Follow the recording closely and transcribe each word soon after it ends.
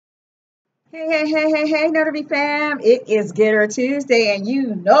Hey, Notary Fam. It is Get Her Tuesday, and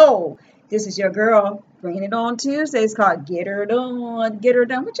you know this is your girl bringing it on Tuesday. It's called Get Her Done, Get Her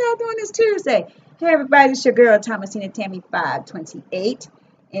Done. What y'all doing this Tuesday? Hey, everybody, it's your girl, Thomasina Tammy 528.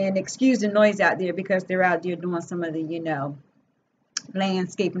 And excuse the noise out there because they're out there doing some of the,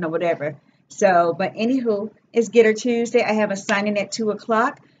 landscaping or whatever. So, but anywho, it's Get Her Tuesday. I have a signing at 2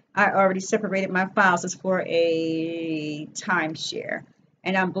 o'clock. I already separated my files. It's for a timeshare.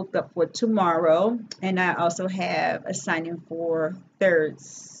 And I'm booked up for tomorrow. And I also have a signing for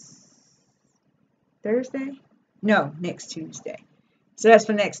Thursday? No, next Tuesday. So that's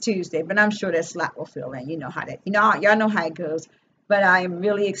for next Tuesday. But I'm sure that slot will fill in. You know how that, y'all know how it goes. But I am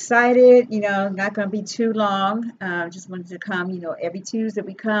really excited. Not going to be too long. Just wanted to come, every Tuesday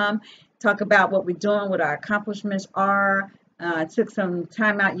we come, talk about what we're doing, what our accomplishments are. Took some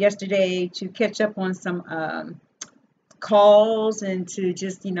time out yesterday to catch up on some calls and to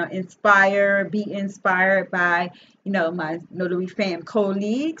just be inspired by my Notary Fam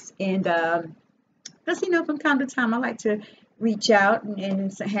colleagues, and just from time to time I like to reach out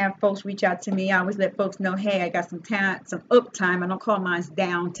and have folks reach out to me. I always let folks know, hey, I got some time, some uptime. I don't call mine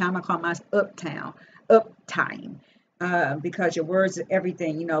downtime, I call mine uptime, because your words are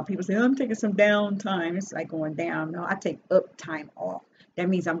everything. People say, oh, I'm taking some downtime. It's like going down. No, I take uptime off. That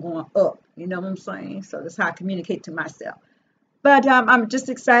means I'm going up. You know what I'm saying? So that's how I communicate to myself. But I'm just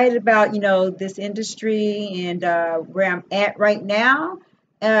excited about, this industry and where I'm at right now.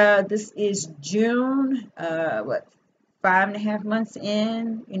 This is June, 5.5 months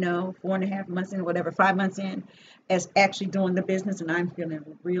in, 4.5 months in, whatever, 5 months in as actually doing the business. And I'm feeling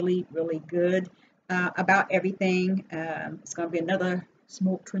really, really good about everything. It's going to be another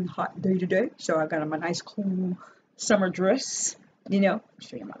smoking hot day today. So I got on my nice cool summer dress. Show you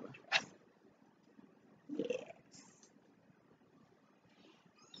my little dress.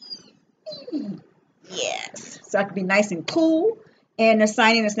 Yes. So I can be nice and cool. And the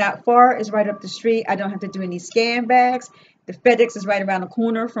signing is not far. It's right up the street. I don't have to do any scan bags. The FedEx is right around the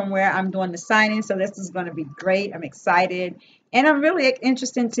corner from where I'm doing the signing. So this is going to be great. I'm excited. And I'm really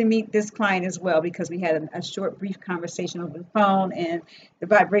interested to meet this client as well, because we had a short, brief conversation over the phone, and the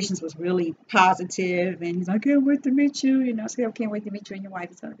vibrations was really positive. And he's like, I can't wait to meet you. I said, I can't wait to meet you and your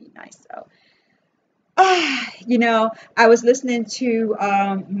wife. It's going to be nice. So, I was listening to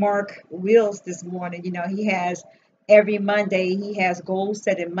Mark Wills this morning. He has every Monday, he has goals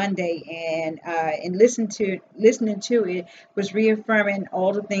set in Monday, and listening to it was reaffirming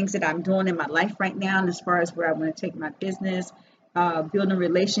all the things that I'm doing in my life right now, and as far as where I want to take my business, building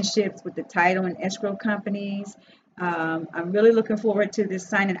relationships with the title and escrow companies. I'm really looking forward to this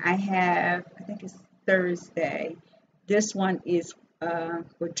signing I have. I think it's Thursday. This one is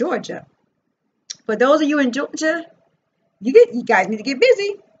for Georgia. For those of you in Georgia, you guys need to get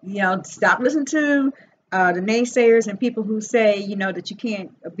busy. Stop listening to the naysayers and people who say, that you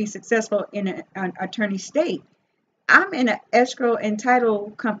can't be successful in an attorney state. I'm in an escrow and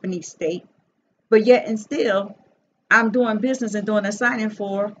title company state, but yet and still, I'm doing business and doing a signing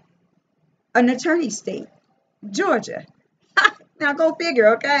for an attorney state, Georgia. Now go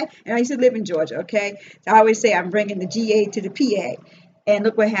figure, okay? And I used to live in Georgia, okay? So I always say I'm bringing the GA to the PA, and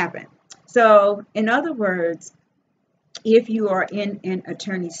look what happened. So, in other words, if you are in an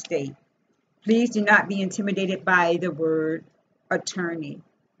attorney state, please do not be intimidated by the word attorney.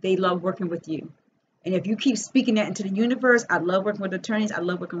 They love working with you. And if you keep speaking that into the universe, I love working with attorneys. I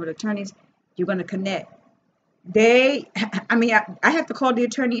love working with attorneys. You're going to connect. I have to call the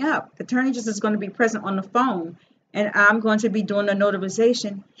attorney up. The attorney just is going to be present on the phone. And I'm going to be doing the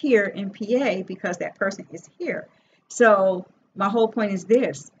notarization here in PA because that person is here. So my whole point is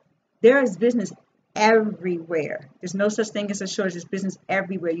this. There is business everywhere. There's no such thing as a shortage. There's business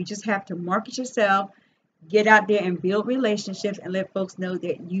everywhere. You just have to market yourself, get out there and build relationships, and let folks know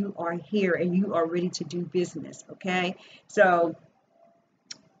that you are here and you are ready to do business. Okay. So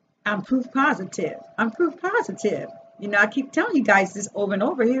I'm proof positive. I keep telling you guys this over and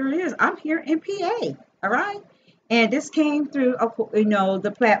over. Here it is. I'm here in PA. All right. And this came through,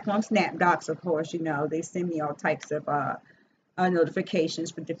 the platform SnapDocs, of course. They send me all types of notifications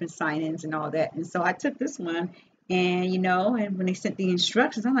for different sign-ins and all that. And so I took this one, and and when they sent the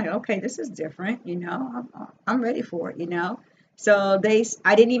instructions, I'm like, okay, this is different. I'm ready for it. So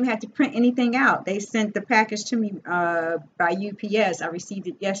I didn't even have to print anything out. They sent the package to me by UPS. I received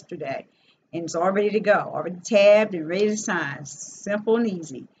it yesterday, and it's all ready to go, already tabbed and ready to sign. Simple and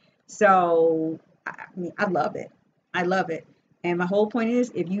easy. So I love it. I love it. And my whole point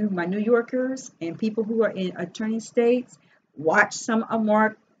is, if you, my New Yorkers and people who are in attorney states, watch some of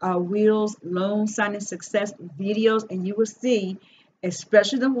Mark Will's loan signing success videos, and you will see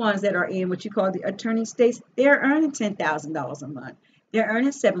especially the ones that are in what you call the attorney states, they're earning $10,000 a month. They're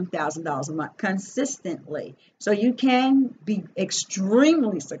earning $7,000 a month consistently. So you can be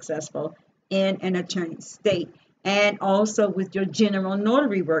extremely successful in an attorney state, and also with your general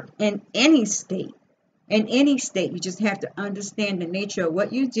notary work in any state. In any state, you just have to understand the nature of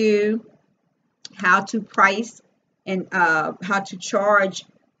what you do, how to price, and how to charge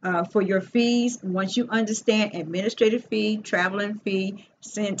for your fees. Once you understand administrative fee, traveling fee,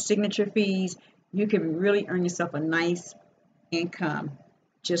 signature fees, you can really earn yourself a nice income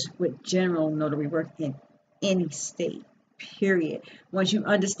just with general notary work in any state, period. Once you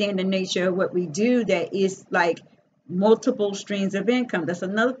understand the nature of what we do, that is like multiple streams of income. That's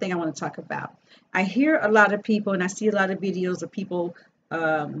another thing I want to talk about. I hear a lot of people, and I see a lot of videos of people,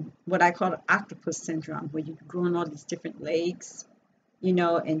 what I call the octopus syndrome, where you're growing all these different legs, you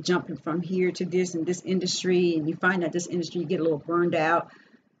know, and jumping from here to this and this industry, and you find that this industry, you get a little burned out.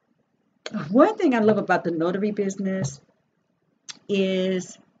 One thing I love about the notary business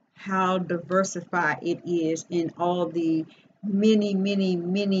is how diversified it is in all the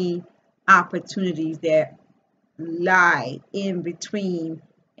many opportunities that lie in between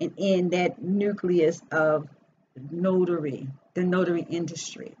and in that nucleus of notary, the notary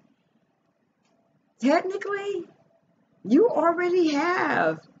industry. Technically, you already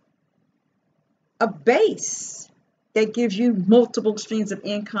have a base that gives you multiple streams of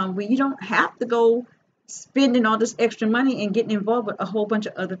income where you don't have to go spending all this extra money and getting involved with a whole bunch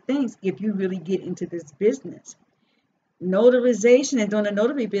of other things if you really get into this business. Notarization and doing a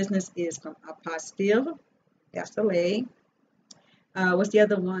notary business is from apostille, that's the leg. What's the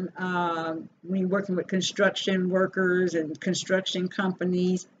other one? When you're working with construction workers and construction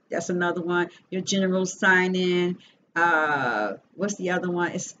companies, that's another one. Your general sign-in. What's the other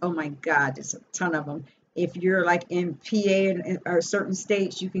one? It's, oh my God, there's a ton of them. If you're like in PA or certain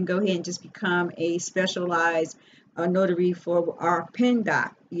states, you can go ahead and just become a specialized notary for our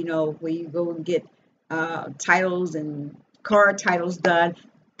PennDOT, you know, where you go and get titles and car titles done.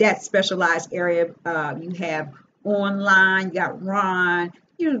 That specialized area. You have online, you got Ron,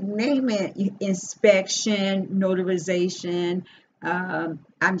 you name it, inspection, notarization.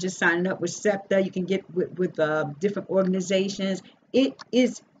 I'm just signing up with SEPTA. You can get with different organizations. It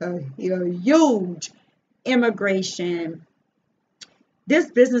is a huge immigration.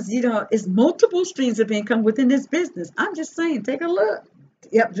 This business, you know, is multiple streams of income within this business. I'm just saying, take a look.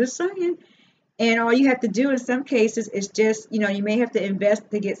 Yep, just saying. And all you have to do in some cases is just, you know, you may have to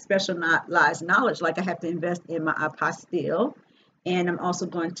invest to get specialized knowledge. Like I have to invest in my apostille, and I'm also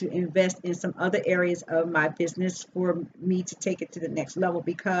going to invest in some other areas of my business for me to take it to the next level.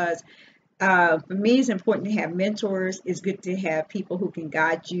 Because for me, it's important to have mentors. It's good to have people who can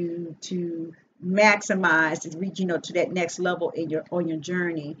guide you to maximize to reach, you know, to that next level in on your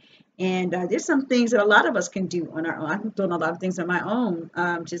journey. And there's some things that a lot of us can do on our own. I'm doing a lot of things on my own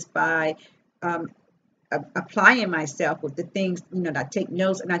just by applying myself with the things, you know, that I take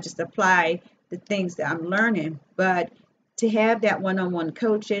notes and I just apply the things that I'm learning. But to have that one-on-one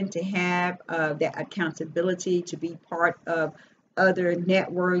coaching, to have that accountability, to be part of other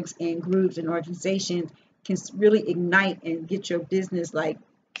networks and groups and organizations can really ignite and get your business like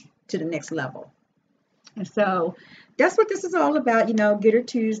to the next level. And so that's what this is all about, you know, Getter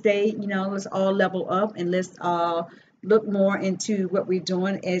Tuesday. You know, let's all level up and let's look more into what we're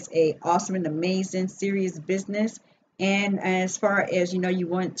doing as a awesome and amazing serious business. And as far as, you know, you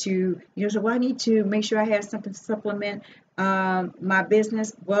want to, you know, so well, I need to make sure I have something to supplement my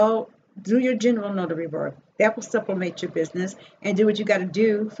business. Well, do your general notary work. That will supplement your business, and do what you got to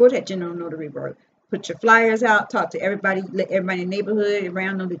do for that general notary work. Put your flyers out, talk to everybody, let everybody in the neighborhood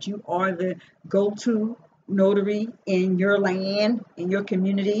around know that you are the go-to notary in your land, in your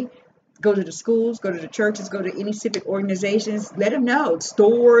community. Go to the schools, go to the churches, go to any civic organizations. Let them know.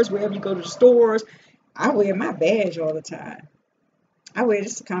 Stores, wherever you go to the stores. I wear my badge all the time. I wear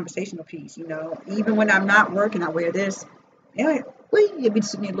this, a conversational piece, you know. Even when I'm not working, I wear this. And you'll be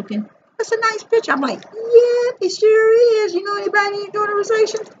sitting there looking, that's a nice picture. I'm like, yeah, it sure is. You know anybody in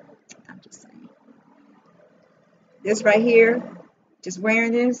notarization? I'm just saying. This right here, just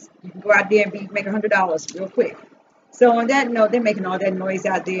wearing this, you can go out there and make $100 real quick. So on that note, they're making all that noise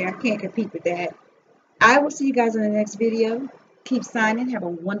out there. I can't compete with that. I will see you guys in the next video. Keep signing. Have a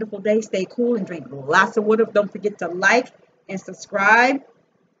wonderful day. Stay cool and drink lots of water. Don't forget to like and subscribe.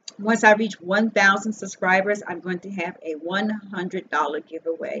 Once I reach 1,000 subscribers, I'm going to have a $100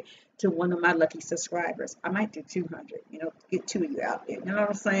 giveaway to one of my lucky subscribers. I might do 200, you know, get 2 of you out there. You know what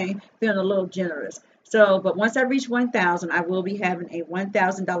I'm saying? Feeling a little generous. So, but once I reach 1,000, I will be having a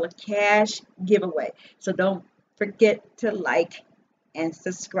 $1,000 cash giveaway. So don't forget to like and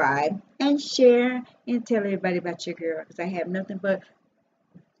subscribe and share and tell everybody about your girl, because I have nothing but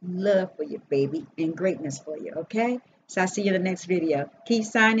love for you, baby, and greatness for you, okay? So I'll see you in the next video. Keep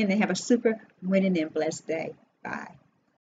signing and have a super winning and blessed day. Bye.